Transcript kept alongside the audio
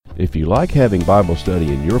If you like having Bible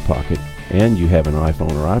study in your pocket and you have an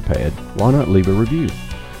iPhone or iPad, why not leave a review?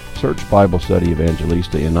 Search Bible Study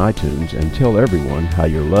Evangelista in iTunes and tell everyone how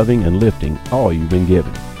you're loving and lifting all you've been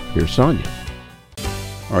given. Here's Sonia.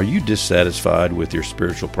 Are you dissatisfied with your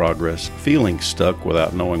spiritual progress, feeling stuck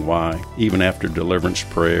without knowing why, even after deliverance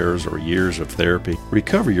prayers or years of therapy?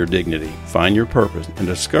 Recover your dignity, find your purpose, and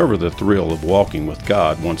discover the thrill of walking with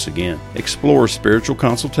God once again. Explore spiritual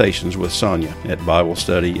consultations with Sonia at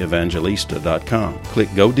BibleStudyEvangelista.com.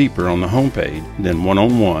 Click Go Deeper on the homepage, then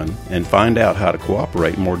One-on-One, and find out how to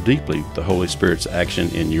cooperate more deeply with the Holy Spirit's action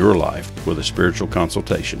in your life with a spiritual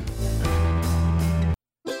consultation.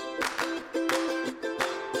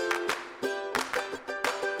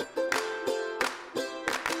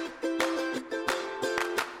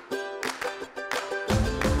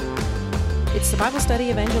 It's the Bible Study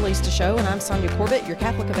Evangelista Show, and I'm Sonia Corbett, your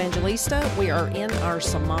Catholic Evangelista. We are in our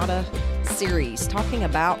Somata series, talking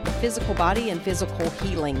about the physical body and physical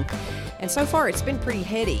healing. And so far, it's been pretty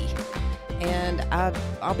heady. And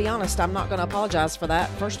I'll be honest, I'm not going to apologize for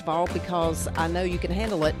that. First of all, because I know you can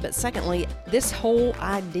handle it. But secondly, this whole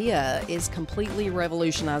idea is completely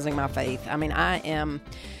revolutionizing my faith. I mean, I am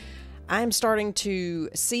starting to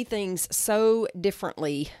see things so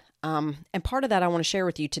differently. And part of that I want to share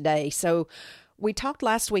with you today. So we talked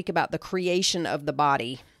last week about the creation of the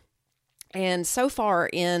body. And so far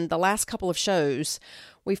in the last couple of shows,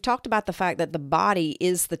 we've talked about the fact that the body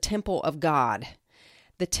is the temple of God,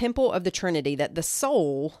 the temple of the Trinity, that the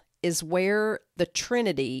soul is where the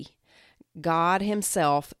Trinity, God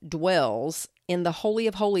Himself, dwells in the Holy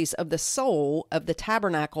of Holies of the soul of the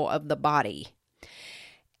tabernacle of the body.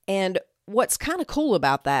 And what's kind of cool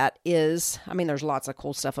about that is, I mean, there's lots of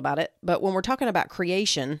cool stuff about it, but when we're talking about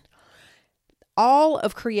creation, all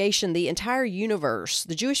of creation, the entire universe,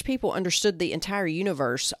 the Jewish people understood the entire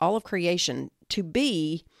universe, all of creation, to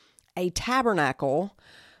be a tabernacle,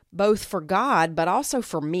 both for God, but also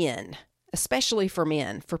for men, especially for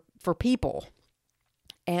men, for people.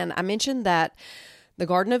 And I mentioned that the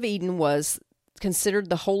Garden of Eden was considered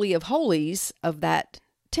the Holy of Holies of that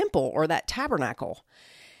temple or that tabernacle.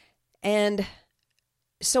 And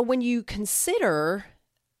so when you consider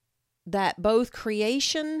that both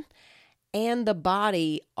creation and the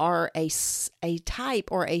body are a type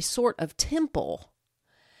or a sort of temple,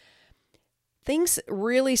 things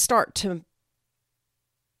really start to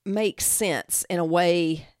make sense in a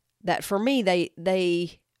way that for me they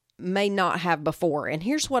may not have before. And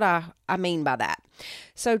here's what I mean by that.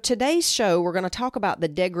 So today's show, we're going to talk about the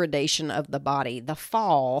degradation of the body, the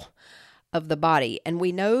fall of the body. And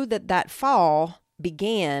we know that fall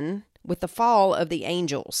began with the fall of the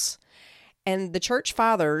angels. And the church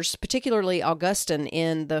fathers, particularly Augustine,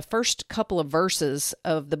 in the first couple of verses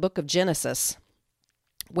of the book of Genesis,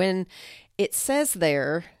 when it says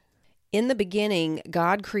there, in the beginning,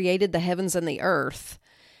 God created the heavens and the earth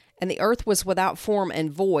was without form and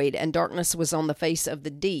void, and darkness was on the face of the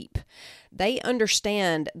deep. They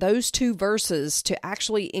understand those two verses to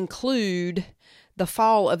actually include the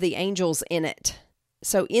fall of the angels in it.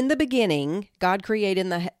 So in the beginning, God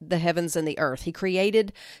created the heavens and the earth. He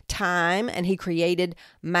created time, and He created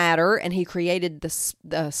matter, and He created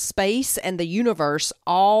the space and the universe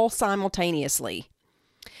all simultaneously.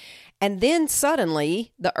 And then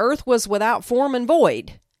suddenly, the earth was without form and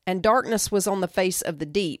void, and darkness was on the face of the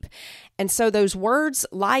deep. And so those words,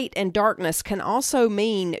 light and darkness, can also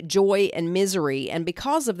mean joy and misery. And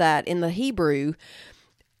because of that, in the Hebrew,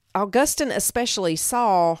 Augustine especially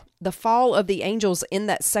saw the fall of the angels in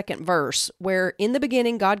that second verse, where in the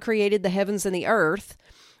beginning God created the heavens and the earth,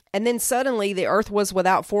 and then suddenly the earth was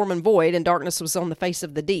without form and void, and darkness was on the face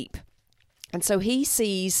of the deep. And so he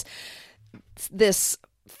sees this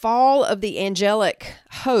fall of the angelic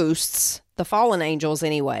hosts, the fallen angels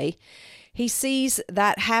anyway, he sees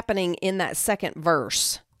that happening in that second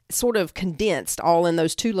verse, sort of condensed all in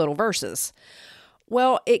those two little verses.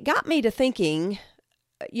 Well, it got me to thinking,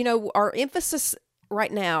 you know, our emphasis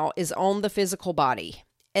right now is on the physical body.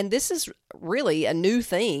 And this is really a new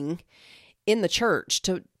thing in the church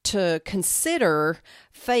to consider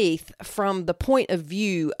faith from the point of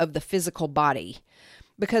view of the physical body.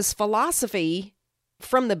 Because philosophy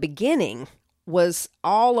from the beginning was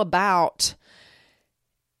all about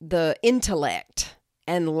the intellect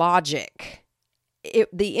and logic.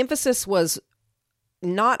 The emphasis was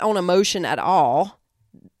not on emotion at all.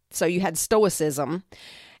 So you had Stoicism,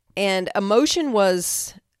 and emotion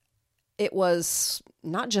was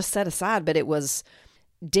not just set aside, but it was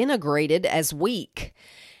denigrated as weak.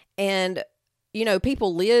 And, you know,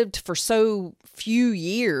 people lived for so few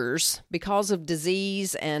years because of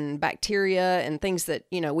disease and bacteria and things that,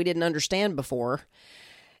 you know, we didn't understand before.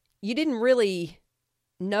 you didn't really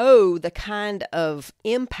know the kind of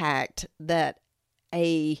impact that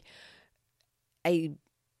a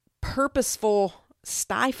purposeful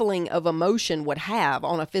stifling of emotion would have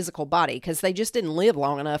on a physical body, because they just didn't live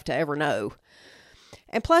long enough to ever know.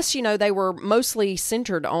 And plus, they were mostly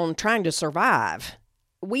centered on trying to survive.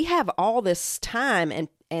 We have all this time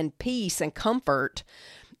and peace and comfort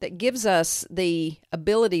that gives us the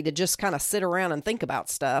ability to just kind of sit around and think about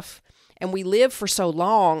stuff. And we live for so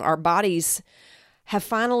long, our bodies have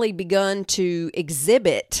finally begun to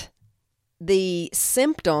exhibit the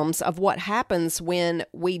symptoms of what happens when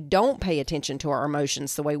we don't pay attention to our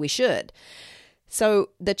emotions the way we should. So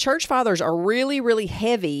the church fathers are really, really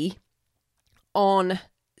heavy on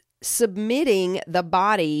submitting the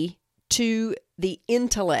body to the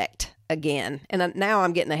intellect again. And now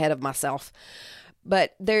I'm getting ahead of myself.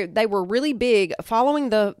 But they were really big, following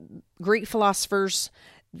the Greek philosophers,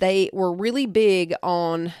 they were really big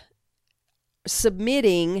on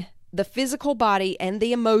submitting the physical body and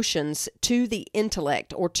the emotions to the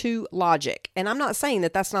intellect or to logic. And I'm not saying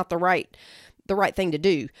that that's not the right thing to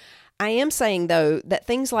do. I am saying, though, that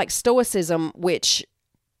things like Stoicism, which,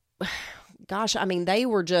 gosh, I mean, they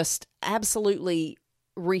were just absolutely,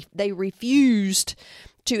 they refused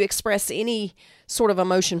to express any sort of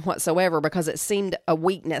emotion whatsoever because it seemed a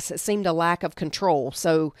weakness. It seemed a lack of control.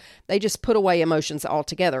 So they just put away emotions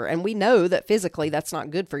altogether. And we know that physically that's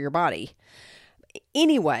not good for your body.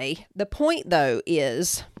 Anyway, the point, though,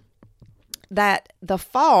 is that the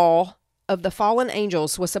fall of the fallen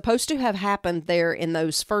angels was supposed to have happened there in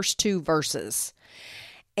those first 2 verses.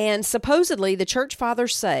 And supposedly the church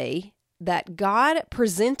fathers say that God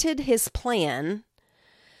presented his plan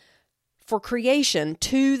for creation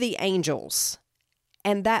to the angels.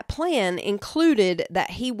 And that plan included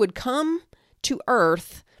that he would come to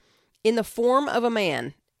earth in the form of a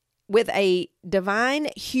man with a divine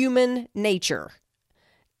human nature.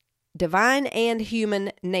 Divine and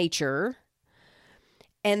human nature.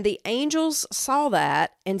 And the angels saw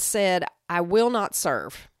that and said, I will not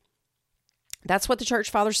serve. That's what the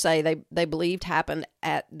church fathers say they believed happened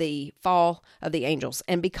at the fall of the angels.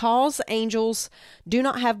 And because angels do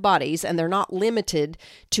not have bodies and they're not limited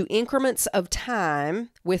to increments of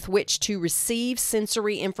time with which to receive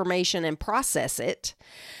sensory information and process it,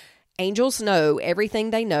 angels know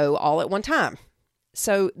everything they know all at one time.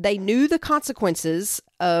 So they knew the consequences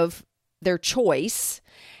of their choice,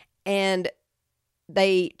 and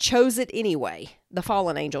they chose it anyway. The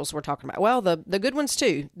fallen angels we're talking about. Well, the good ones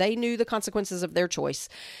too. They knew the consequences of their choice.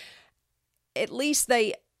 At least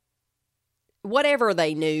whatever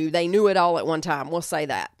they knew it all at one time. We'll say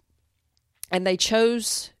that. And they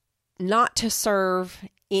chose not to serve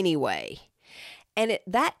anyway. And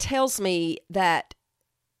that tells me that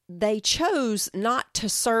they chose not to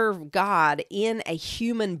serve God in a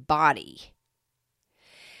human body.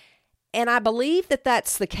 And I believe that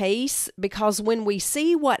that's the case because when we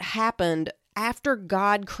see what happened after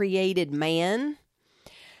God created man,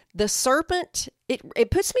 the serpent,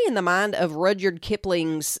 it puts me in the mind of Rudyard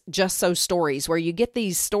Kipling's Just So stories, where you get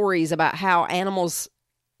these stories about how animals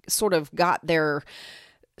sort of got their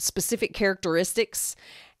specific characteristics.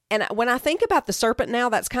 And when I think about the serpent now,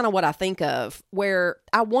 that's kind of what I think of, where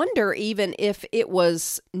I wonder even if it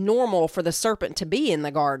was normal for the serpent to be in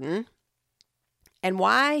the garden and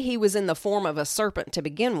why he was in the form of a serpent to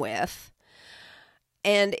begin with.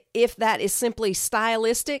 And if that is simply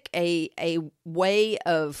stylistic, a way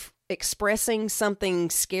of expressing something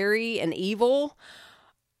scary and evil,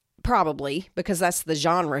 probably, because that's the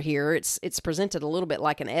genre here. It's presented a little bit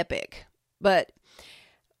like an epic. But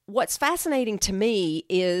what's fascinating to me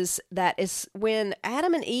is that when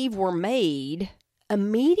Adam and Eve were made,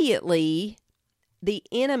 immediately the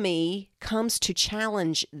enemy comes to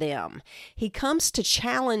challenge them. He comes to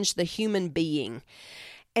challenge the human being.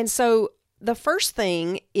 And so the first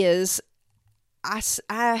thing is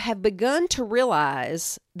I have begun to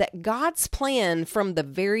realize that God's plan from the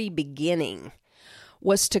very beginning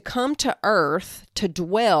was to come to earth to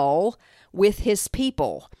dwell with his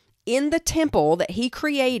people in the temple that he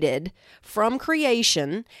created from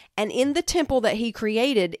creation and in the temple that he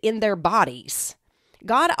created in their bodies.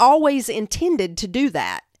 God always intended to do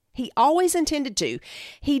that. He always intended to.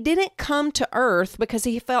 He didn't come to earth because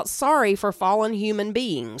he felt sorry for fallen human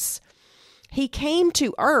beings. He came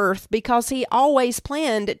to earth because he always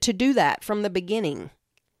planned to do that from the beginning.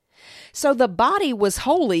 So the body was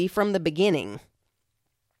holy from the beginning.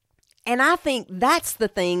 And I think that's the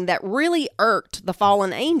thing that really irked the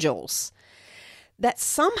fallen angels. That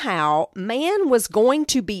somehow man was going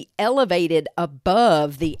to be elevated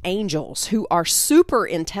above the angels, who are super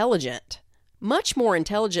intelligent, much more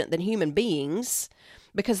intelligent than human beings.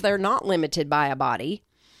 because they're not limited by a body.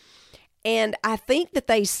 And I think that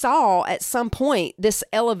they saw at some point this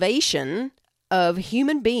elevation of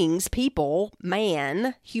human beings, people,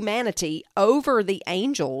 humanity over the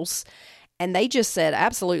angels. And they just said,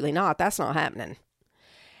 absolutely not. That's not happening.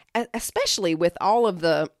 Especially with all of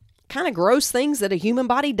the kind of gross things that a human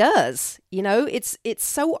body does. You know, it's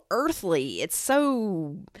so earthly. It's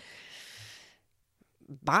so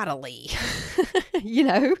bodily. You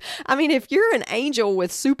know, I mean, if you're an angel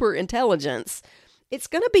with super intelligence, it's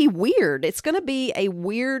going to be weird. It's going to be a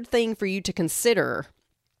weird thing for you to consider.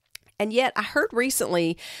 And yet I heard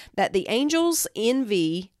recently that the angels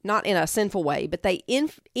envy, not in a sinful way, but they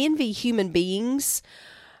envy human beings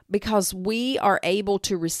because we are able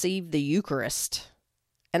to receive the Eucharist.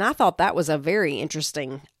 And I thought that was a very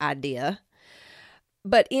interesting idea.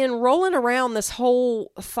 But in rolling around this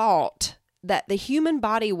whole thought that the human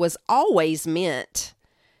body was always meant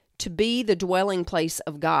to be the dwelling place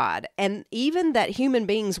of God, and even that human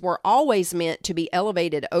beings were always meant to be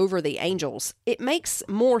elevated over the angels, it makes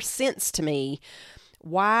more sense to me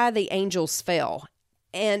why the angels fell.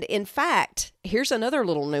 And in fact, here's another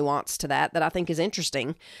little nuance to that I think is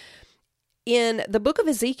interesting. In the book of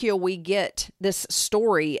Ezekiel, we get this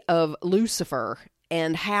story of Lucifer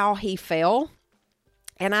and how he fell.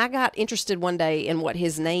 And I got interested one day in what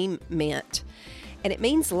his name meant. And it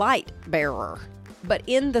means light bearer, but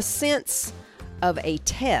in the sense of a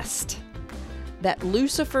test, that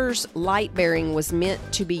Lucifer's light bearing was meant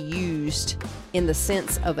to be used in the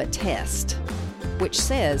sense of a test, which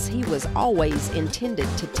says he was always intended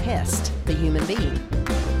to test the human being.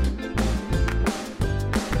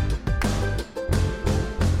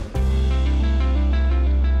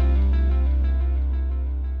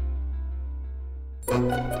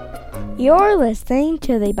 You're listening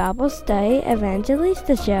to the Bible Study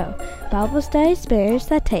Evangelista Show, Bible study experience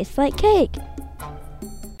that tastes like cake.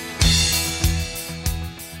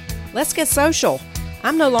 Let's get social.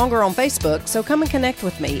 I'm no longer on Facebook, so come and connect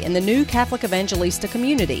with me in the new Catholic Evangelista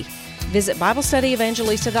community. Visit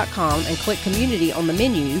BibleStudyEvangelista.com and click Community on the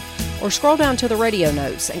menu, or scroll down to the radio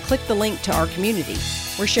notes and click the link to our community.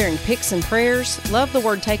 We're sharing pics and prayers, love the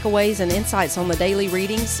word takeaways and insights on the daily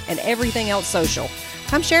readings, and everything else social.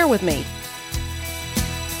 Come share with me.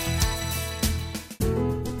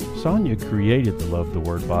 Sonia created the Love the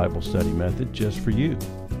Word Bible study method just for you,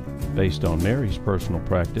 based on Mary's personal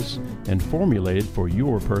practice and formulated for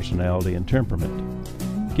your personality and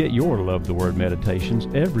temperament. Get your Love the Word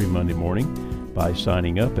meditations every Monday morning by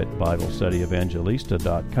signing up at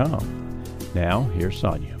BibleStudyEvangelista.com. Now, here's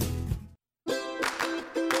Sonia.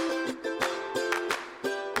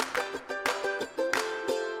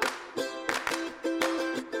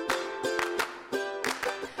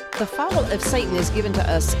 The fall of Satan is given to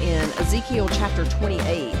us in Ezekiel chapter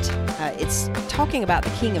 28. It's talking about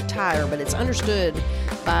the king of Tyre, but it's understood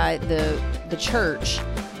by the church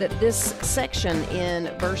that this section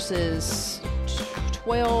in verses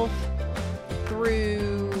 12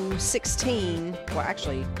 through 16, well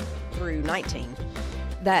actually through 19,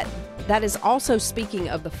 that is also speaking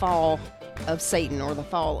of the fall of Satan or the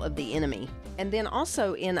fall of the enemy. And then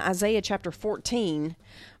also in Isaiah chapter 14,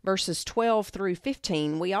 verses 12 through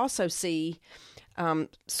 15, we also see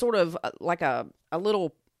sort of like a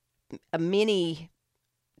mini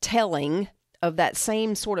telling of that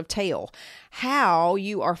same sort of tale. How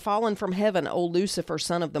you are fallen from heaven, O Lucifer,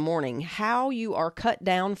 son of the morning. How you are cut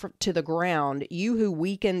down to the ground, you who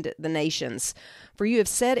weakened the nations. For you have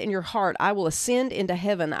said in your heart, I will ascend into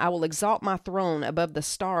heaven. I will exalt my throne above the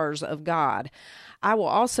stars of God. I will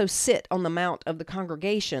also sit on the mount of the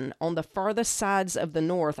congregation. On the farthest sides of the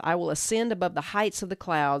north, I will ascend above the heights of the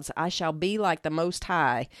clouds. I shall be like the Most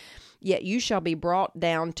High. Yet you shall be brought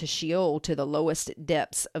down to Sheol, to the lowest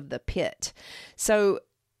depths of the pit. So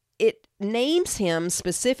it names him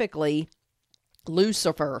specifically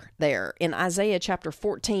Lucifer there in Isaiah chapter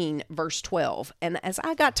 14, verse 12. And as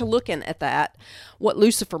I got to looking at that, what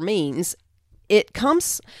Lucifer means, it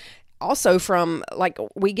comes also from, like,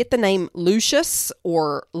 we get the name Lucius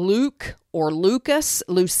or Luke or Lucas,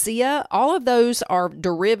 Lucia. All of those are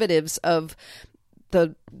derivatives of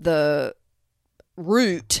the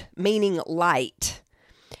root meaning light.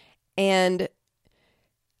 And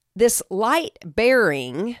this light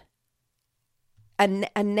bearing,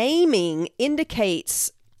 a naming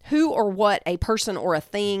indicates who or what a person or a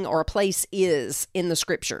thing or a place is in the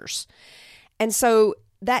scriptures. And so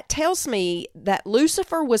that tells me that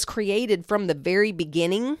Lucifer was created from the very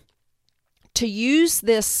beginning to use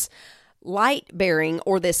this light bearing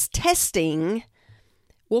or this testing.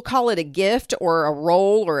 We'll call it a gift or a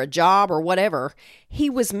role or a job or whatever. He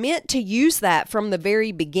was meant to use that from the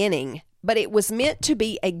very beginning but it was meant to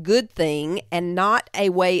be a good thing and not a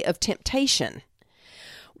way of temptation.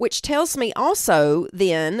 Which tells me also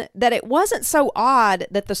then that it wasn't so odd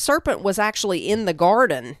that the serpent was actually in the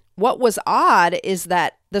garden. What was odd is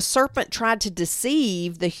that the serpent tried to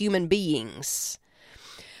deceive the human beings.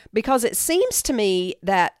 Because it seems to me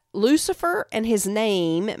that Lucifer and his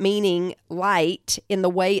name, meaning light in the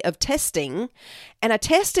way of testing, and a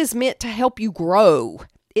test is meant to help you grow.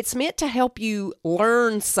 It's meant to help you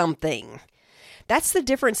learn something. That's the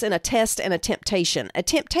difference in a test and a temptation. A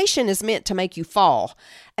temptation is meant to make you fall.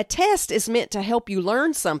 A test is meant to help you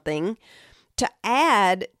learn something, to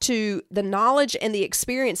add to the knowledge and the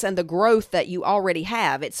experience and the growth that you already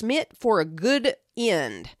have. It's meant for a good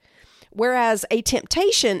end, whereas a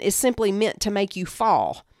temptation is simply meant to make you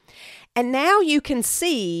fall. And now you can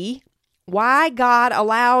see why God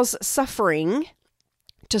allows suffering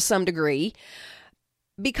to some degree,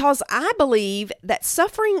 because I believe that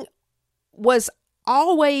suffering was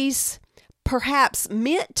always perhaps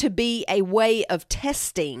meant to be a way of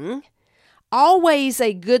testing, always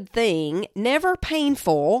a good thing, never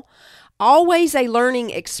painful, always a learning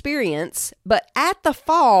experience. But at the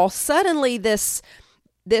fall, suddenly this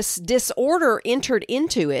disorder entered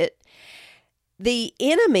into it. The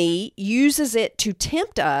enemy uses it to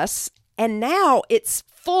tempt us, and now it's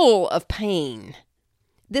full of pain.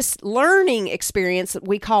 This learning experience that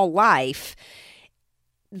we call life,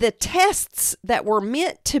 the tests that were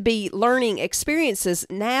meant to be learning experiences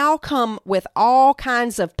now come with all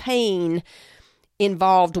kinds of pain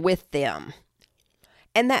involved with them.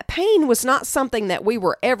 And that pain was not something that we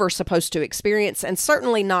were ever supposed to experience, and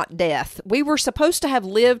certainly not death. We were supposed to have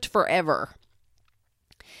lived forever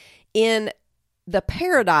in the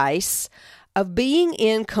paradise of being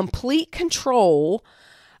in complete control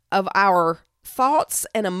of our thoughts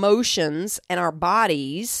and emotions and our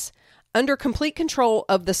bodies, under complete control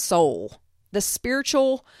of the soul, the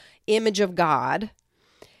spiritual image of God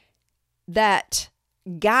that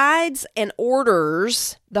guides and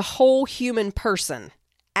orders the whole human person.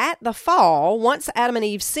 At the fall, once Adam and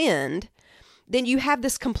Eve sinned, then you have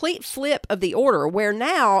this complete flip of the order where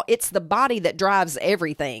now it's the body that drives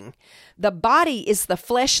everything. The body is the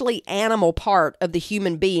fleshly animal part of the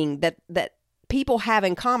human being that people have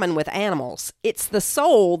in common with animals. It's the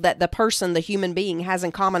soul that the human being has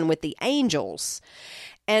in common with the angels.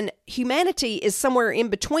 And humanity is somewhere in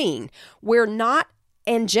between. We're not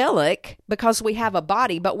angelic because we have a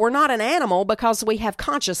body, but we're not an animal because we have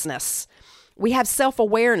consciousness. We have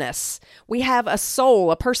self-awareness. We have a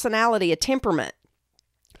soul, a personality, a temperament.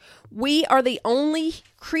 We are the only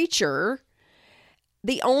creature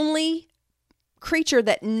that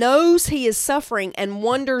knows he is suffering and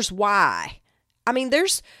wonders why. I mean,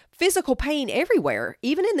 there's physical pain everywhere,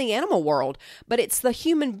 even in the animal world, but it's the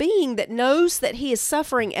human being that knows that he is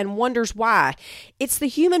suffering and wonders why. It's the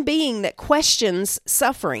human being that questions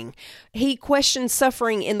suffering. He questions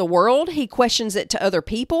suffering in the world. He questions it to other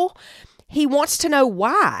people. He wants to know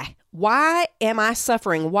why. Why am I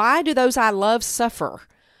suffering? Why do those I love suffer?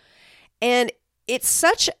 And it's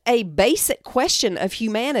such a basic question of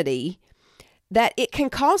humanity that it can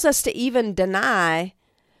cause us to even deny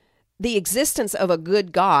the existence of a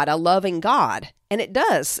good God, a loving God. And it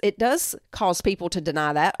does. It does cause people to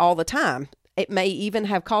deny that all the time. It may even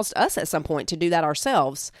have caused us at some point to do that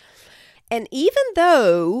ourselves. And even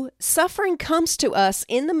though suffering comes to us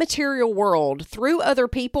in the material world through other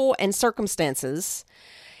people and circumstances,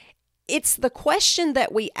 it's the question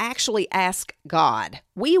that we actually ask God.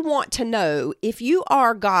 We want to know, if you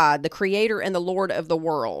are God, the creator and the Lord of the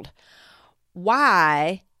world,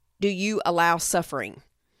 why do you allow suffering?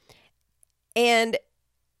 And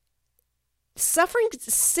suffering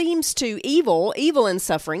seems to evil in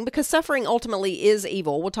suffering, because suffering ultimately is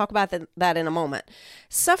evil. We'll talk about that in a moment.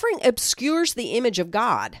 Suffering obscures the image of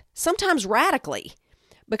God, sometimes radically,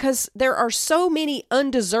 because there are so many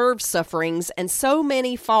undeserved sufferings and so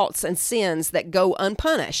many faults and sins that go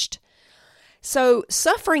unpunished. So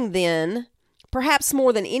suffering then, perhaps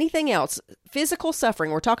more than anything else, physical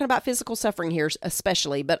suffering, we're talking about physical suffering here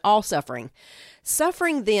especially, but all suffering.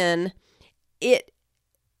 Suffering then,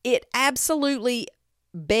 it absolutely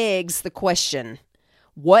begs the question,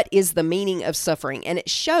 what is the meaning of suffering? And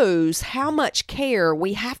it shows how much care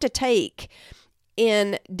we have to take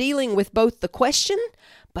in dealing with both the question,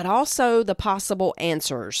 but also the possible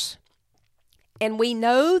answers. And we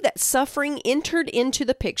know that suffering entered into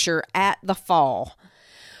the picture at the fall.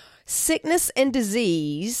 Sickness and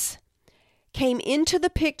disease came into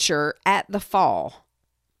the picture at the fall.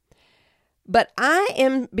 But I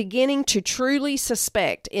am beginning to truly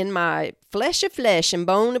suspect, in my flesh of flesh and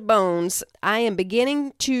bone of bones, I am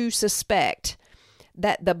beginning to suspect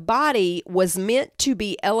that the body was meant to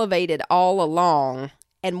be elevated all along,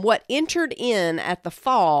 and what entered in at the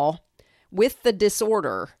fall with the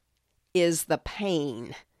disorder is the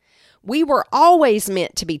pain. We were always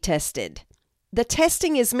meant to be tested. The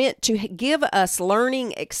testing is meant to give us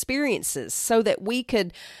learning experiences so that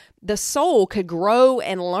the soul could grow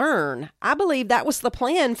and learn. I believe that was the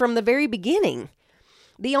plan from the very beginning.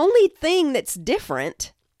 The only thing that's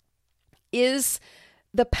different is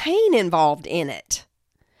the pain involved in it.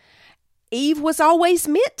 Eve was always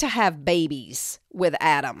meant to have babies with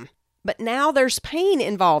Adam, but now there's pain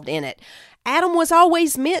involved in it. Adam was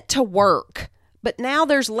always meant to work, but now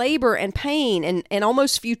there's labor and pain and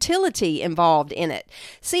almost futility involved in it.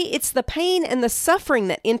 See, it's the pain and the suffering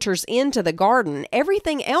that enters into the garden.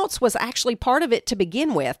 Everything else was actually part of it to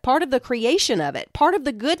begin with, part of the creation of it, part of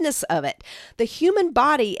the goodness of it. The human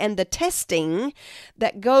body and the testing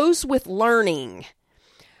that goes with learning.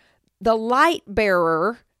 The light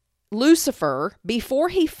bearer, Lucifer, before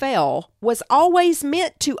he fell, was always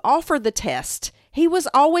meant to offer the test. He was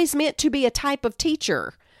always meant to be a type of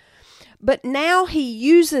teacher. But now he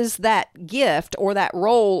uses that gift or that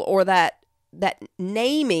role or that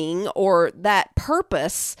naming or that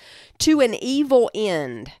purpose to an evil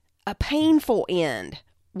end, a painful end,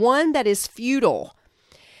 one that is futile.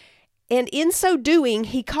 And in so doing,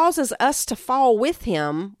 he causes us to fall with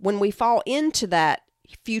him when we fall into that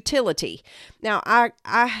futility. Now,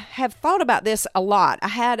 I have thought about this a lot. I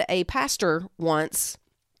had a pastor once,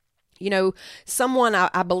 someone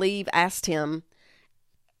I believe asked him,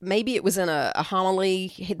 maybe it was in a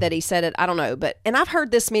homily that he said it, I don't know, and I've heard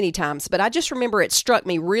this many times, but I just remember it struck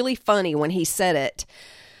me really funny when he said it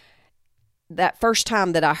that first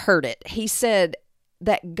time that I heard it. He said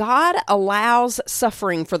that God allows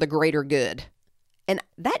suffering for the greater good. And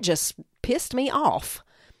that just pissed me off,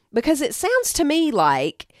 because it sounds to me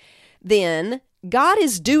like then God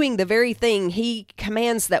is doing the very thing he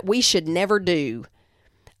commands that we should never do.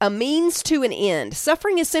 A means to an end.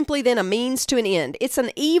 Suffering is simply then a means to an end. It's an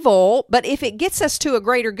evil, but if it gets us to a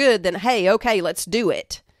greater good, then hey, okay, let's do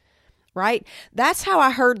it. Right? That's how I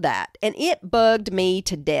heard that. And it bugged me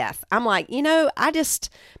to death. I'm like, there's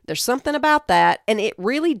something about that. And it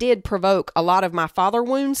really did provoke a lot of my father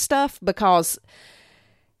wound stuff because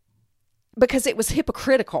it was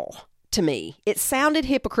hypocritical to me. It sounded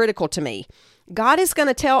hypocritical to me. God is going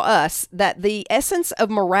to tell us that the essence of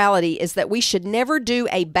morality is that we should never do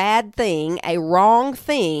a bad thing, a wrong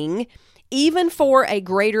thing, even for a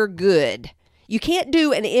greater good. You can't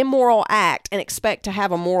do an immoral act and expect to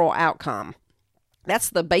have a moral outcome.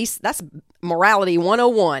 That's morality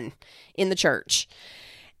 101 in the church.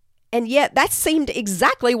 And yet that seemed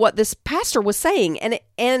exactly what this pastor was saying.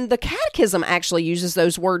 And the catechism actually uses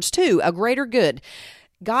those words too, a greater good.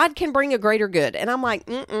 God can bring a greater good. And I'm like,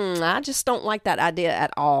 I just don't like that idea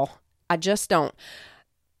at all. I just don't.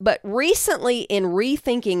 But recently, in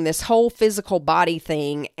rethinking this whole physical body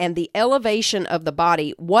thing and the elevation of the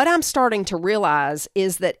body, what I'm starting to realize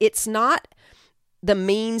is that it's not the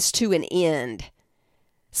means to an end.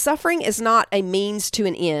 Suffering is not a means to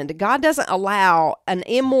an end. God doesn't allow an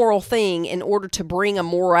immoral thing in order to bring a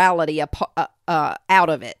morality out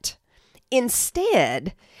of it.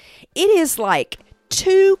 Instead, it is like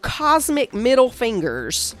two cosmic middle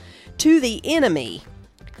fingers to the enemy,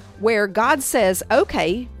 where God says,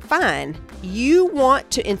 okay, fine, you want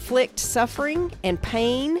to inflict suffering and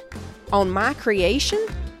pain on my creation?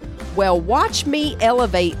 Well, watch me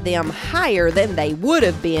elevate them higher than they would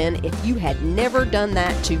have been if you had never done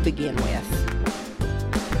that to begin with.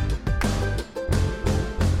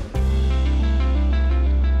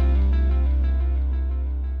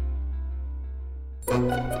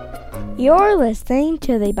 You're listening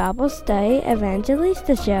to the Bible Study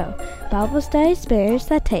Evangelista Show. Bible study experience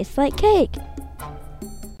that tastes like cake.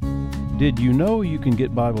 Did you know you can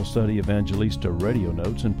get Bible Study Evangelista radio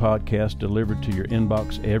notes and podcasts delivered to your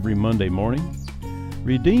inbox every Monday morning?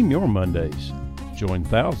 Redeem your Mondays. Join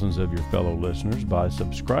thousands of your fellow listeners by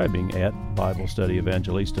subscribing at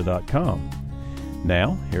BibleStudyEvangelista.com.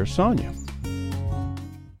 Now, here's Sonia.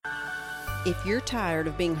 If you're tired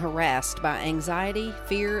of being harassed by anxiety,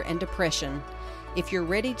 fear, and depression, if you're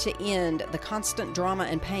ready to end the constant drama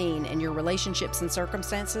and pain in your relationships and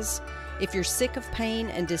circumstances, if you're sick of pain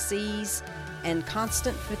and disease and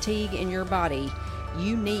constant fatigue in your body,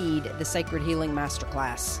 you need the Sacred Healing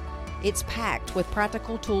Masterclass. It's packed with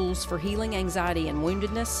practical tools for healing anxiety and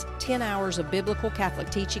woundedness, 10 hours of biblical Catholic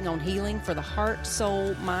teaching on healing for the heart,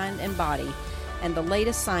 soul, mind, and body, and the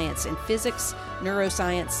latest science in physics,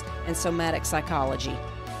 neuroscience, and somatic psychology.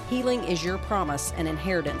 Healing is your promise and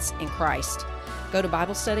inheritance in Christ. Go to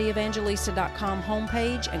BibleStudyEvangelista.com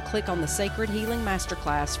homepage and click on the Sacred Healing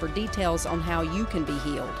Masterclass for details on how you can be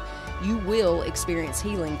healed. You will experience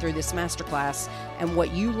healing through this masterclass, and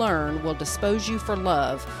what you learn will dispose you for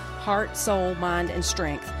love, heart, soul, mind, and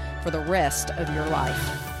strength for the rest of your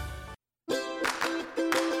life.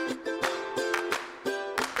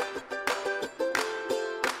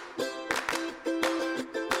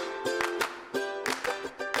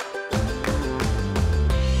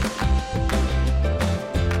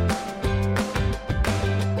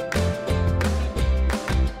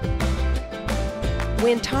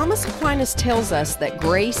 When Thomas Aquinas tells us that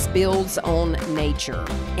grace builds on nature,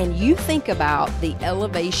 and you think about the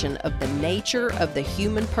elevation of the nature of the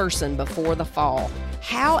human person before the fall,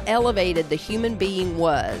 how elevated the human being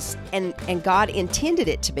was, and God intended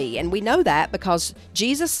it to be. And we know that because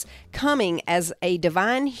Jesus coming as a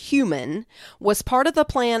divine human was part of the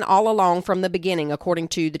plan all along from the beginning, according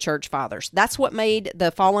to the church fathers. That's what made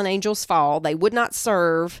the fallen angels fall. They would not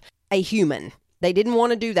serve a human. They didn't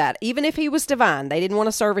want to do that. Even if he was divine, they didn't want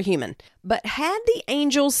to serve a human. But had the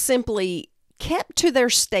angels simply kept to their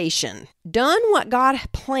station, done what God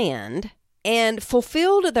planned, and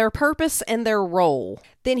fulfilled their purpose and their role,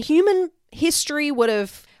 then human history would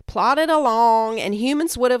have plodded along, and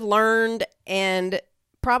humans would have learned, and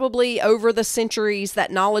probably over the centuries that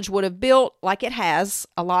knowledge would have built like it has,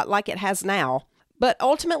 a lot like it has now. But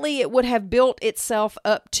ultimately it would have built itself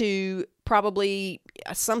up to probably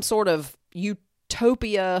some sort of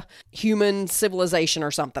utopia human civilization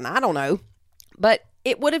or something. I don't know. But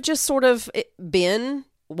it would have just sort of been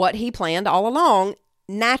what he planned all along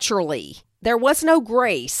naturally. There was no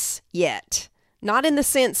grace yet. Not in the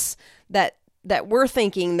sense that we're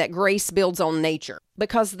thinking that grace builds on nature.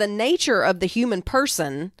 Because the nature of the human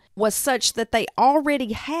person was such that they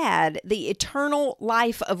already had the eternal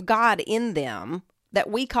life of God in them that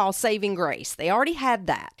we call saving grace. They already had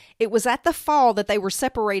that. It was at the fall that they were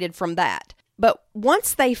separated from that. But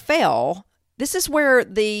once they fell, this is where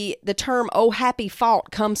the term, "oh, happy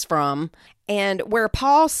fault," comes from, and where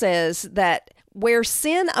Paul says that where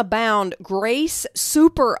sin abound, grace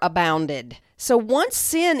superabounded. So once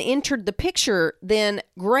sin entered the picture, then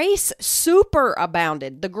grace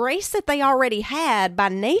superabounded. The grace that they already had by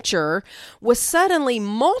nature was suddenly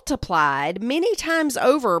multiplied many times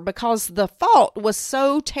over because the fault was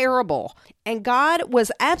so terrible. And God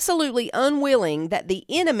was absolutely unwilling that the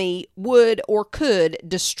enemy would or could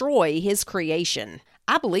destroy his creation.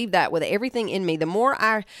 I believe that with everything in me. The more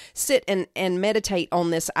I sit and meditate on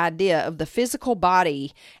this idea of the physical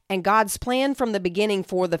body and God's plan from the beginning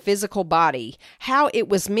for the physical body, how it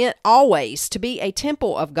was meant always to be a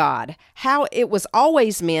temple of God, how it was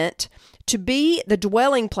always meant to be the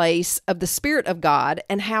dwelling place of the Spirit of God,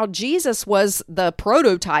 and how Jesus was the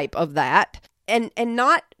prototype of that, and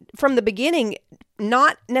not from the beginning,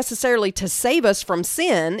 not necessarily to save us from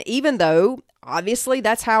sin, even though obviously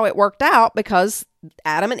that's how it worked out because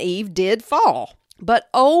Adam and Eve did fall. But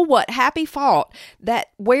oh, what happy fault that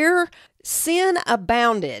where sin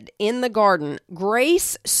abounded in the garden,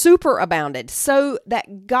 grace superabounded, so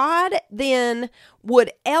that God then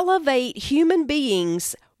would elevate human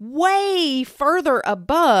beings way further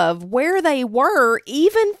above where they were,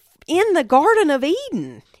 even in the Garden of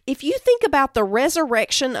Eden. If you think about the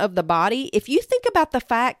resurrection of the body, if you think about the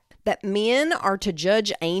fact that men are to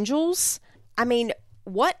judge angels, I mean,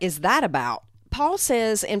 what is that about? Paul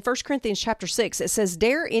says in 1 Corinthians chapter 6, it says,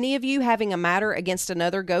 "Dare any of you having a matter against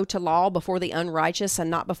another go to law before the unrighteous and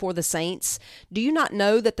not before the saints? Do you not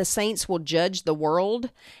know that the saints will judge the world?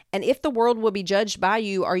 And if the world will be judged by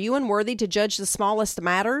you, are you unworthy to judge the smallest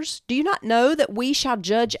matters? Do you not know that we shall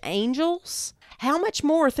judge angels? How much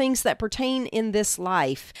more things that pertain in this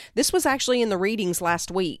life?" This was actually in the readings last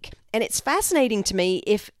week. And it's fascinating to me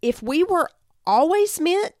if we were always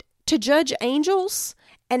meant to judge angels,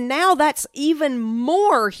 and now that's even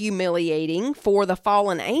more humiliating for the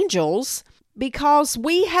fallen angels because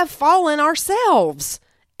we have fallen ourselves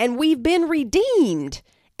and we've been redeemed,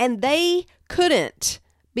 and they couldn't,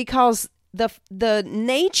 because the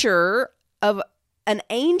nature of an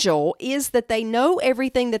angel is that they know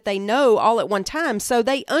everything that they know all at one time. So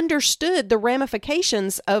they understood the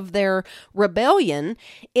ramifications of their rebellion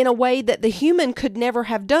in a way that the human could never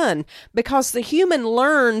have done, because the human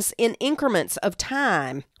learns in increments of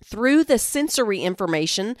time through the sensory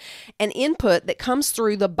information and input that comes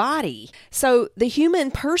through the body. So the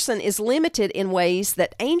human person is limited in ways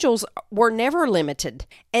that angels were never limited.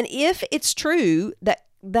 And if it's true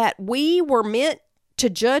that we were meant to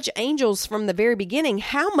judge angels from the very beginning,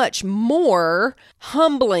 how much more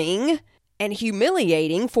humbling and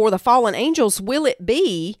humiliating for the fallen angels will it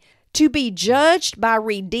be to be judged by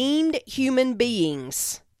redeemed human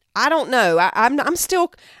beings. I don't know.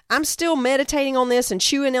 I'm still meditating on this and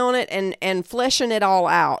chewing on it and fleshing it all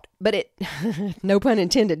out. But it, no pun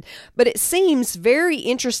intended, but it seems very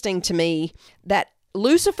interesting to me that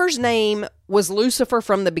Lucifer's name was Lucifer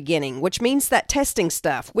from the beginning, which means that testing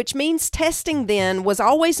stuff, which means testing then was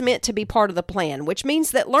always meant to be part of the plan, which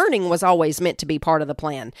means that learning was always meant to be part of the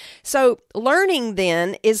plan. So learning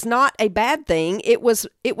then is not a bad thing. It was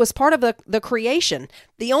part of the creation.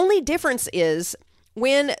 The only difference is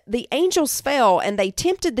when the angels fell and they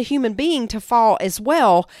tempted the human being to fall as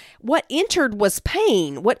well, what entered was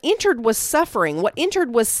pain. What entered was suffering. What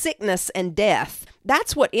entered was sickness and death.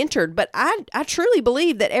 That's what entered. But I truly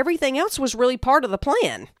believe that everything else was really part of the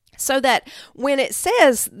plan. So that when it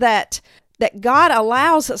says that God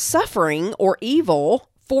allows suffering or evil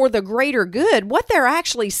for the greater good, what they're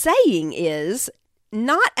actually saying is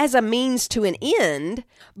not as a means to an end,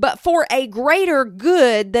 but for a greater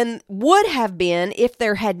good than would have been if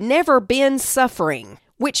there had never been suffering,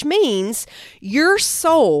 which means your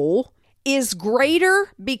soul is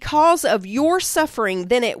greater because of your suffering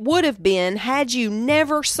than it would have been had you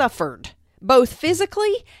never suffered, both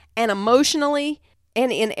physically and emotionally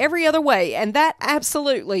and in every other way. And that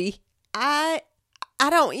absolutely, I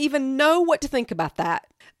don't even know what to think about that.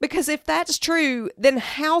 Because if that's true, then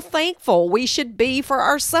how thankful we should be for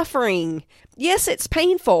our suffering. Yes, it's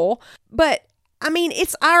painful, but I mean,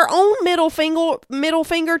 it's our own middle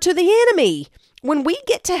finger to the enemy. When we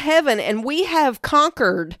get to heaven and we have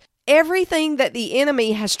conquered everything that the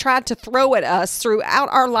enemy has tried to throw at us throughout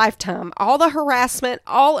our lifetime, all the harassment,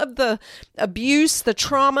 all of the abuse, the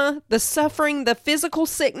trauma, the suffering, the physical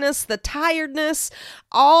sickness, the tiredness,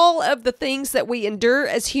 all of the things that we endure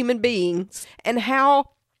as human beings, and how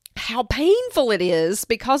painful it is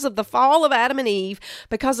because of the fall of Adam and Eve,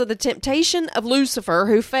 because of the temptation of Lucifer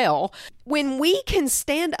who fell. When we can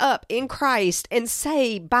stand up in Christ and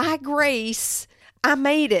say, by grace, I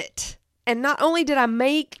made it. And not only did I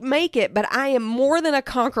make it, but I am more than a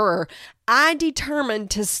conqueror. I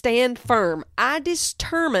determined to stand firm. I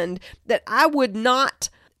determined that I would not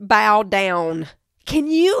bow down. Can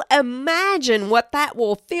you imagine what that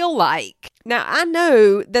will feel like? Now, I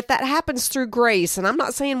know that happens through grace, and I'm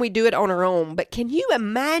not saying we do it on our own, but can you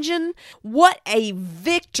imagine what a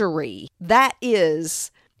victory that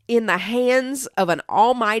is in the hands of an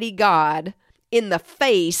almighty God in the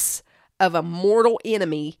face of a mortal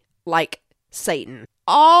enemy like Satan?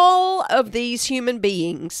 All of these human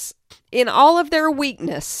beings, in all of their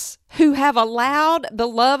weakness, who have allowed the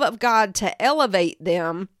love of God to elevate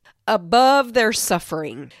them above their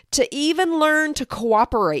suffering, to even learn to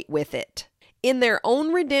cooperate with it in their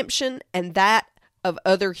own redemption and that of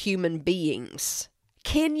other human beings.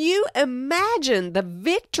 Can you imagine the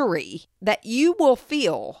victory that you will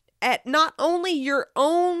feel at not only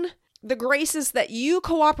the graces that you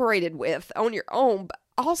cooperated with on your own, but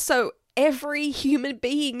also every human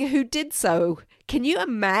being who did so? Can you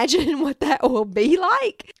imagine what that will be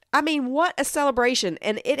like? I mean, what a celebration.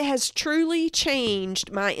 And it has truly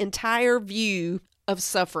changed my entire view of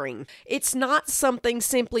suffering. It's not something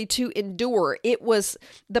simply to endure.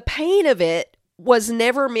 The pain of it was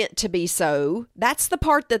never meant to be so. That's the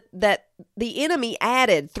part that the enemy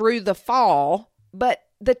added through the fall. But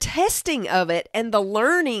the testing of it and the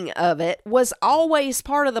learning of it was always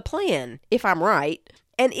part of the plan, if I'm right.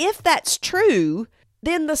 And if that's true,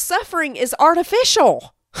 then the suffering is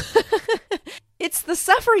artificial. It's the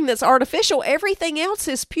suffering that's artificial. Everything else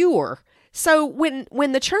is pure. So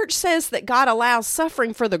when the church says that God allows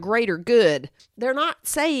suffering for the greater good, they're not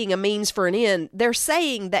saying a means for an end. They're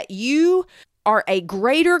saying that you are a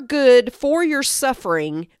greater good for your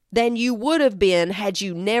suffering than you would have been had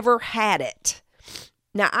you never had it.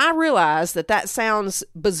 Now, I realize that sounds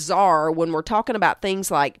bizarre when we're talking about things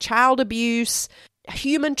like child abuse,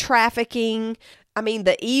 human trafficking. I mean,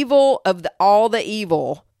 the evil of all the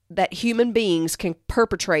evil that human beings can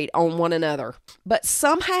perpetrate on one another. But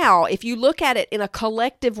somehow, if you look at it in a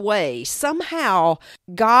collective way, somehow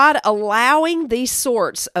God allowing these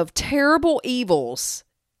sorts of terrible evils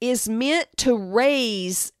is meant to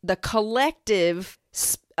raise the collective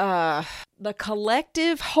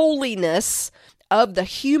holiness of the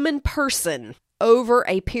human person over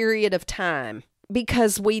a period of time.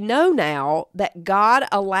 Because we know now that God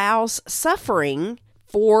allows suffering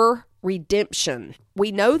for redemption.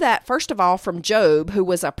 We know that, first of all, from Job, who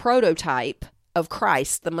was a prototype of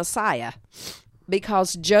Christ, the Messiah.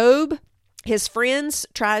 Because Job, his friends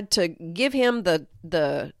tried to give him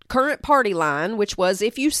the current party line, which was,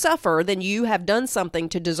 if you suffer, then you have done something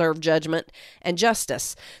to deserve judgment and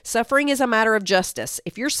justice. Suffering is a matter of justice.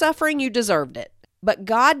 If you're suffering, you deserved it. But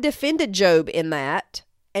God defended Job in that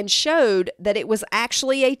and showed that it was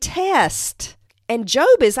actually a test. And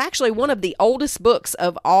Job is actually one of the oldest books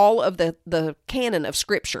of all of the canon of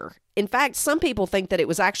Scripture. In fact, some people think that it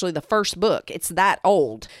was actually the first book. It's that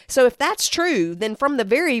old. So if that's true, then from the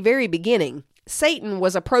very, very beginning, Satan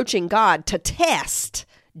was approaching God to test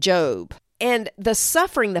Job. And the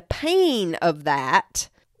suffering, the pain of that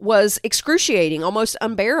was excruciating, almost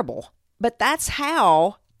unbearable. But that's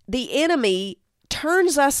how the enemy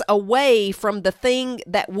turns us away from the thing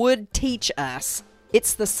that would teach us.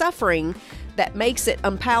 It's the suffering that makes it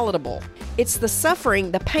unpalatable. It's the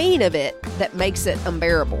suffering, the pain of it, that makes it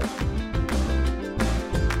unbearable.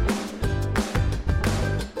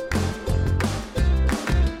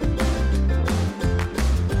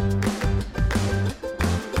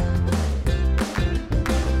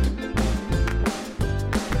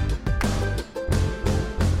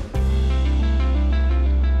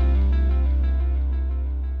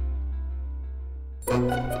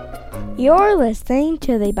 You're listening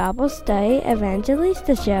to the Bible Study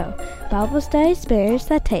Evangelista Show. Bible study experience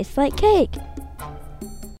that tastes like cake.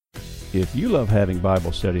 If you love having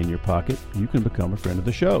Bible study in your pocket, you can become a friend of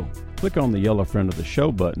the show. Click on the yellow Friend of the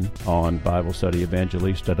Show button on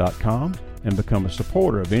BibleStudyEvangelista.com and become a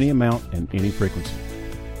supporter of any amount and any frequency.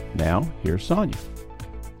 Now, here's Sonia.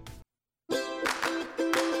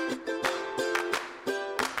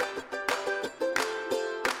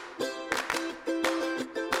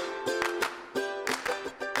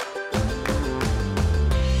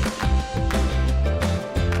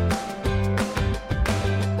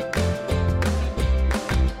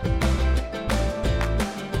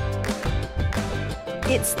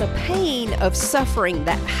 It's the pain of suffering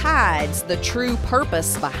that hides the true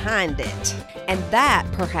purpose behind it. And that,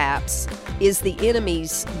 perhaps, is the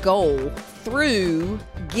enemy's goal through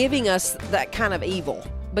giving us that kind of evil.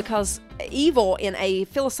 Because evil, in a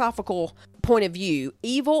philosophical point of view,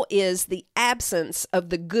 evil is the absence of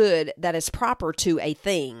the good that is proper to a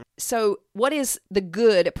thing. So what is the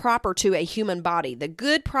good proper to a human body? The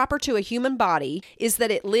good proper to a human body is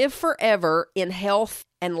that it live forever in health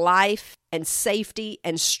and life and safety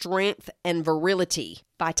and strength and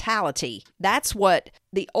vitality. That's what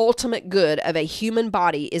the ultimate good of a human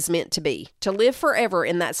body is meant to be, to live forever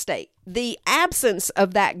in that state. The absence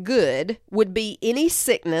of that good would be any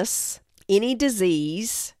sickness, any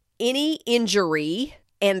disease, any injury,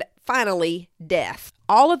 and finally, death.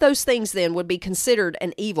 All of those things then would be considered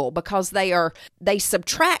an evil because they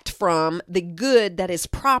subtract from the good that is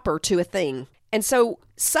proper to a thing. And so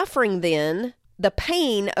suffering then, the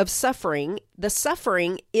pain of suffering, the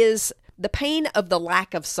suffering is the pain of the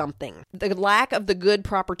lack of something, the lack of the good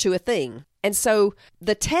proper to a thing. And so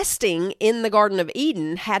the testing in the Garden of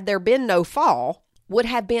Eden, had there been no fall, would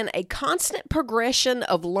have been a constant progression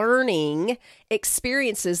of learning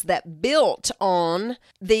experiences that built on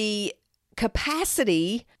the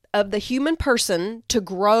capacity of the human person to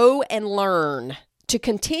grow and learn, to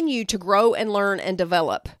continue to grow and learn and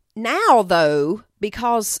develop. Now, though,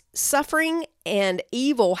 because suffering and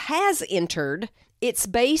evil has entered, it's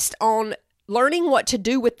based on learning what to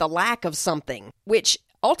do with the lack of something, which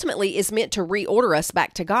ultimately is meant to reorder us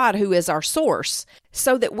back to God, who is our source,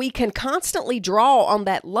 so that we can constantly draw on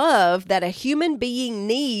that love that a human being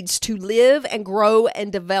needs to live and grow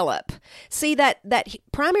and develop. See, that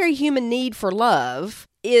primary human need for love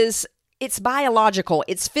it's biological,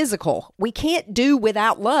 it's physical. We can't do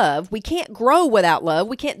without love. We can't grow without love.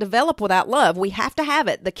 We can't develop without love. We have to have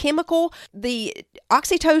it. The chemical, the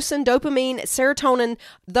oxytocin, dopamine, serotonin,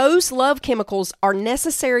 those love chemicals are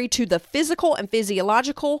necessary to the physical and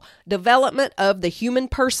physiological development of the human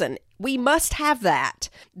person. We must have that.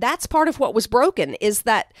 That's part of what was broken, is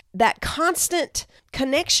that constant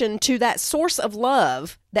connection to that source of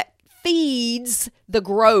love that feeds the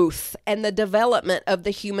growth and the development of the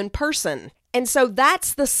human person. And so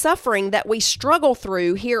that's the suffering that we struggle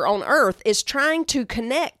through here on earth, is trying to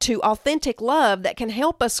connect to authentic love that can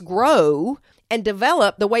help us grow and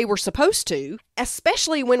develop the way we're supposed to,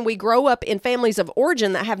 especially when we grow up in families of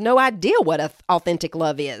origin that have no idea what authentic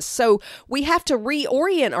love is. So we have to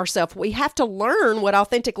reorient ourselves. We have to learn what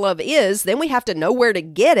authentic love is. Then we have to know where to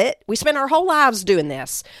get it. We spend our whole lives doing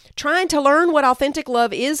this, trying to learn what authentic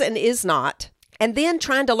love is and is not, and then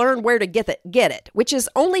trying to learn where to get it, which is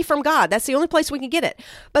only from God. That's the only place we can get it.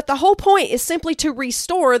 But the whole point is simply to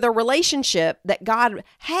restore the relationship that God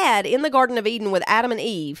had in the Garden of Eden with Adam and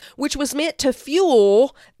Eve, which was meant to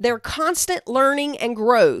fuel their constant learning and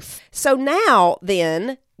growth. So now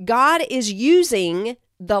then, God is using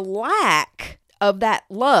the lack of that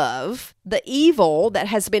love, the evil that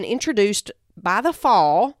has been introduced by the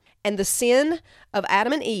fall, and the sin of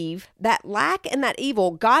Adam and Eve, that lack and that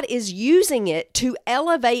evil, God is using it to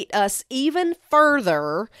elevate us even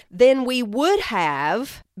further than we would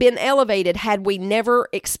have been elevated had we never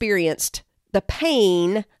experienced the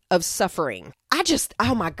pain of suffering.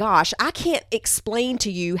 Oh my gosh, I can't explain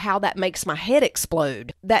to you how that makes my head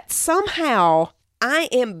explode. That somehow I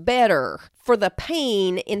am better for the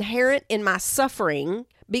pain inherent in my suffering,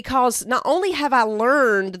 because not only have I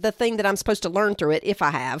learned the thing that I'm supposed to learn through it, if I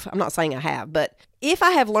have, I'm not saying I have, but if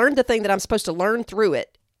I have learned the thing that I'm supposed to learn through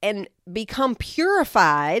it and become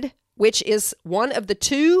purified, which is one of the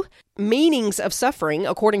two meanings of suffering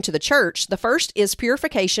according to the church. The first is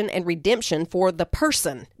purification and redemption for the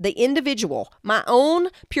person, the individual, my own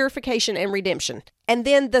purification and redemption. And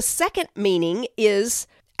then the second meaning is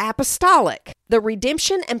apostolic, the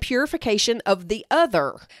redemption and purification of the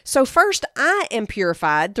other. So first, I am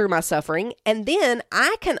purified through my suffering, and then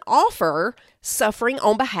I can offer suffering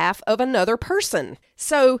on behalf of another person.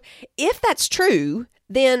 So if that's true,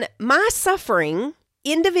 then my suffering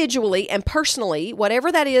individually and personally,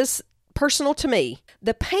 whatever that is personal to me,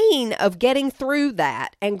 the pain of getting through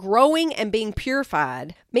that and growing and being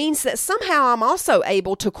purified means that somehow I'm also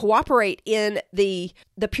able to cooperate in the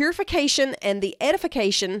purification and the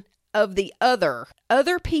edification of the other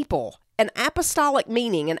people, an apostolic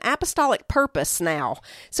meaning, an apostolic purpose now.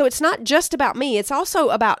 So it's not just about me, it's also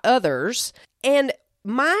about others. And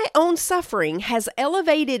my own suffering has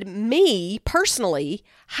elevated me personally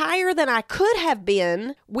higher than I could have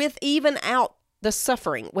been with even out the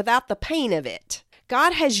suffering, without the pain of it.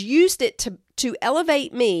 God has used it to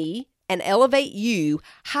elevate me and elevate you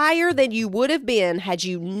higher than you would have been had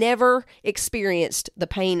you never experienced the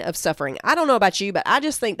pain of suffering. I don't know about you, but I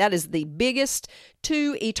just think that is the biggest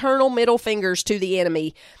two eternal middle fingers to the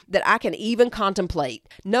enemy that I can even contemplate.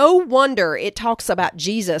 No wonder it talks about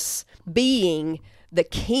Jesus being the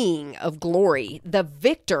King of glory, the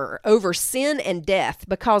victor over sin and death,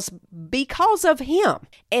 because of him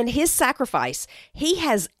and his sacrifice, he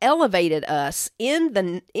has elevated us in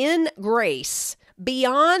grace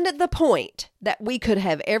beyond the point that we could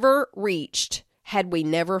have ever reached had we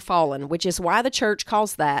never fallen, which is why the church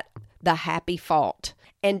calls that the happy fault.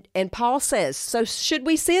 And Paul says, so should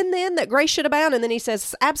we sin then that grace should abound? And then he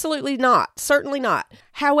says, absolutely not, certainly not.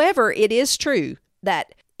 However, it is true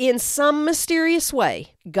that in some mysterious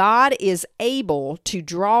way, God is able to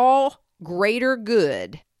draw greater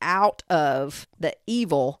good out of the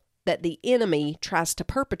evil that the enemy tries to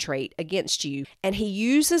perpetrate against you. And he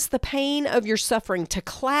uses the pain of your suffering to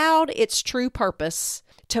cloud its true purpose,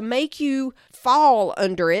 to make you fall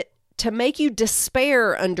under it, to make you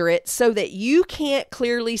despair under it, so that you can't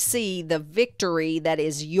clearly see the victory that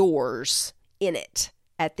is yours in it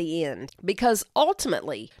at the end. Because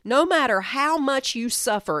ultimately, no matter how much you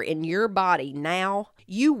suffer in your body now,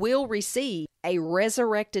 you will receive a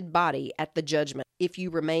resurrected body at the judgment if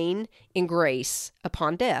you remain in grace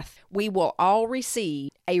upon death. We will all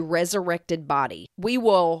receive a resurrected body. We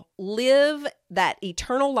will live that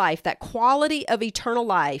eternal life, that quality of eternal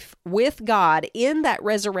life with God in that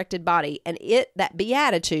resurrected body, and that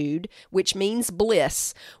beatitude, which means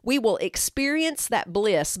bliss, we will experience that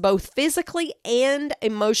bliss both physically and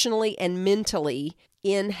emotionally and mentally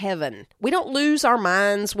in heaven. We don't lose our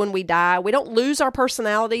minds when we die. We don't lose our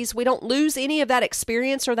personalities. We don't lose any of that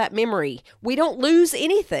experience or that memory. We don't lose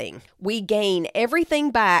anything. We gain everything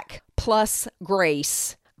back plus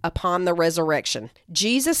grace upon the resurrection.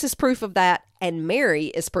 Jesus is proof of that, and Mary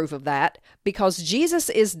is proof of that, because Jesus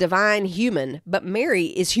is divine human, but Mary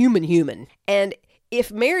is human. And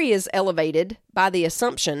if Mary is elevated by the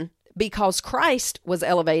Assumption, because Christ was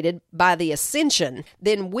elevated by the ascension,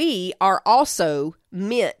 then we are also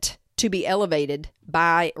meant to be elevated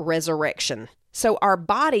by resurrection. So our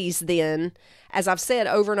bodies then, as I've said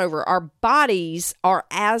over and over, our bodies are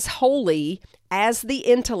as holy as the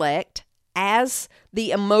intellect, as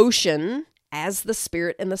the emotion, as the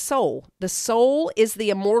spirit and the soul. The soul is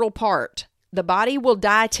the immortal part. The body will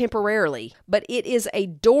die temporarily, but it is a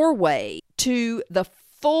doorway to the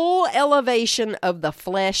full elevation of the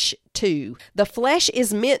flesh too. The flesh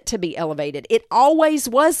is meant to be elevated. It always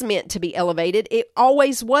was meant to be elevated. It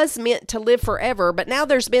always was meant to live forever. But now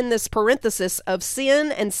there's been this parenthesis of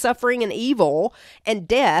sin and suffering and evil and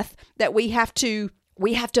death that we have to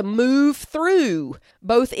move through,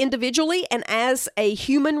 both individually and as a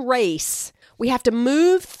human race. We have to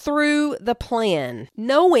move through the plan,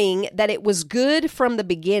 knowing that it was good from the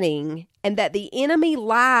beginning and that the enemy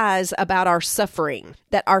lies about our suffering,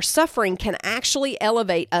 that our suffering can actually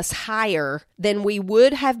elevate us higher than we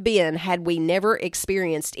would have been had we never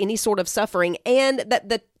experienced any sort of suffering, and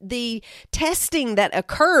that the testing that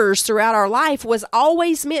occurs throughout our life was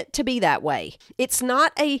always meant to be that way. It's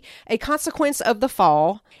not a consequence of the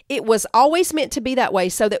fall. It was always meant to be that way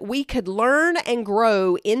so that we could learn and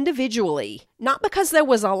grow individually, not because there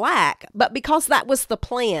was a lack, but because that was the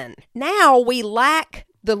plan. Now we lack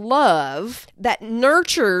the love that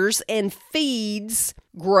nurtures and feeds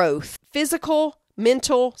growth, physical,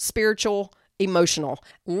 mental, spiritual, emotional.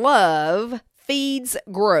 Love feeds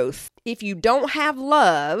growth. If you don't have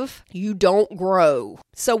love, you don't grow.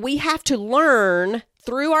 So we have to learn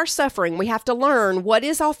through our suffering. We have to learn what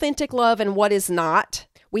is authentic love and what is not.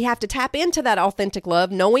 We have to tap into that authentic love,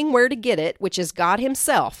 knowing where to get it, which is God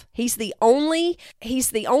himself. He's the only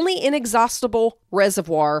inexhaustible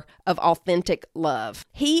reservoir of authentic love.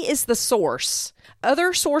 He is the source.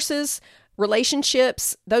 Other sources,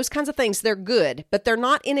 relationships, those kinds of things, they're good, but they're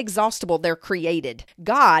not inexhaustible. They're created.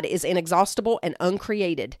 God is inexhaustible and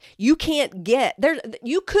uncreated. You couldn't get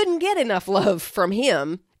enough love from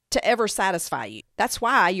him to ever satisfy you. That's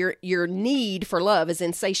why your need for love is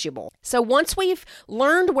insatiable. So once we've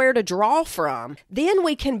learned where to draw from, then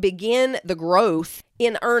we can begin the growth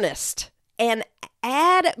in earnest and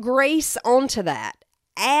add grace onto that.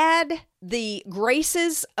 Add the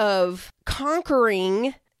graces of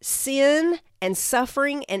conquering sin and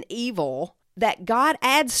suffering and evil that God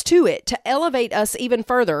adds to it to elevate us even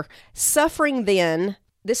further. Suffering then,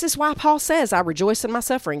 this is why Paul says, I rejoice in my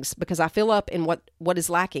sufferings, because I fill up in what is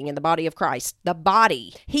lacking in the body of Christ. The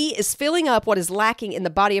body. He is filling up what is lacking in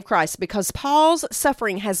the body of Christ because Paul's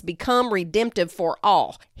suffering has become redemptive for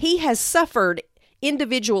all. He has suffered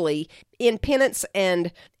individually in penance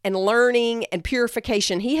and learning and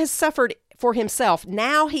purification. He has suffered for himself.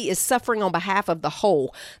 Now he is suffering on behalf of the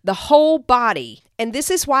whole body. And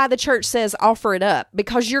this is why the church says offer it up,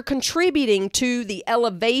 because you're contributing to the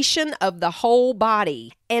elevation of the whole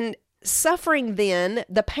body. And suffering then,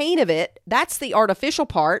 the pain of it, that's the artificial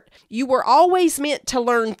part. You were always meant to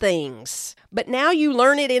learn things, but now you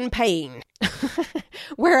learn it in pain.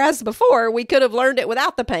 Whereas before we could have learned it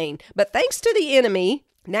without the pain. But thanks to the enemy,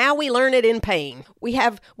 now we learn it in pain. We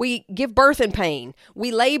give birth in pain.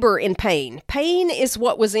 We labor in pain. Pain is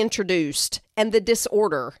what was introduced and the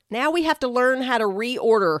disorder. Now we have to learn how to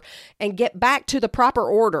reorder and get back to the proper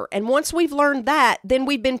order. And once we've learned that, then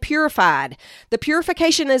we've been purified. The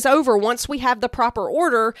purification is over once we have the proper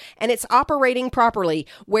order and it's operating properly,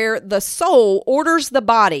 where the soul orders the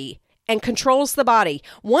body and controls the body.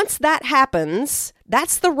 Once that happens,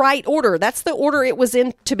 that's the right order. That's the order it was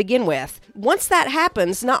in to begin with. Once that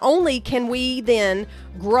happens, not only can we then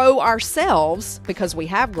grow ourselves, because we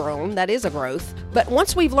have grown, that is a growth, but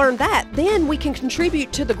once we've learned that, then we can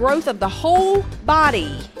contribute to the growth of the whole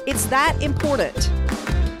body. It's that important.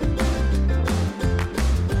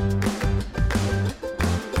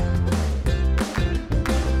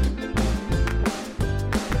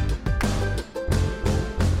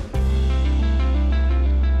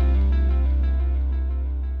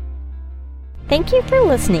 Thank you for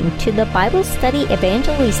listening to the Bible Study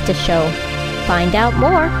Evangelista Show. Find out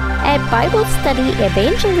more at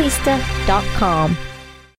BibleStudyEvangelista.com.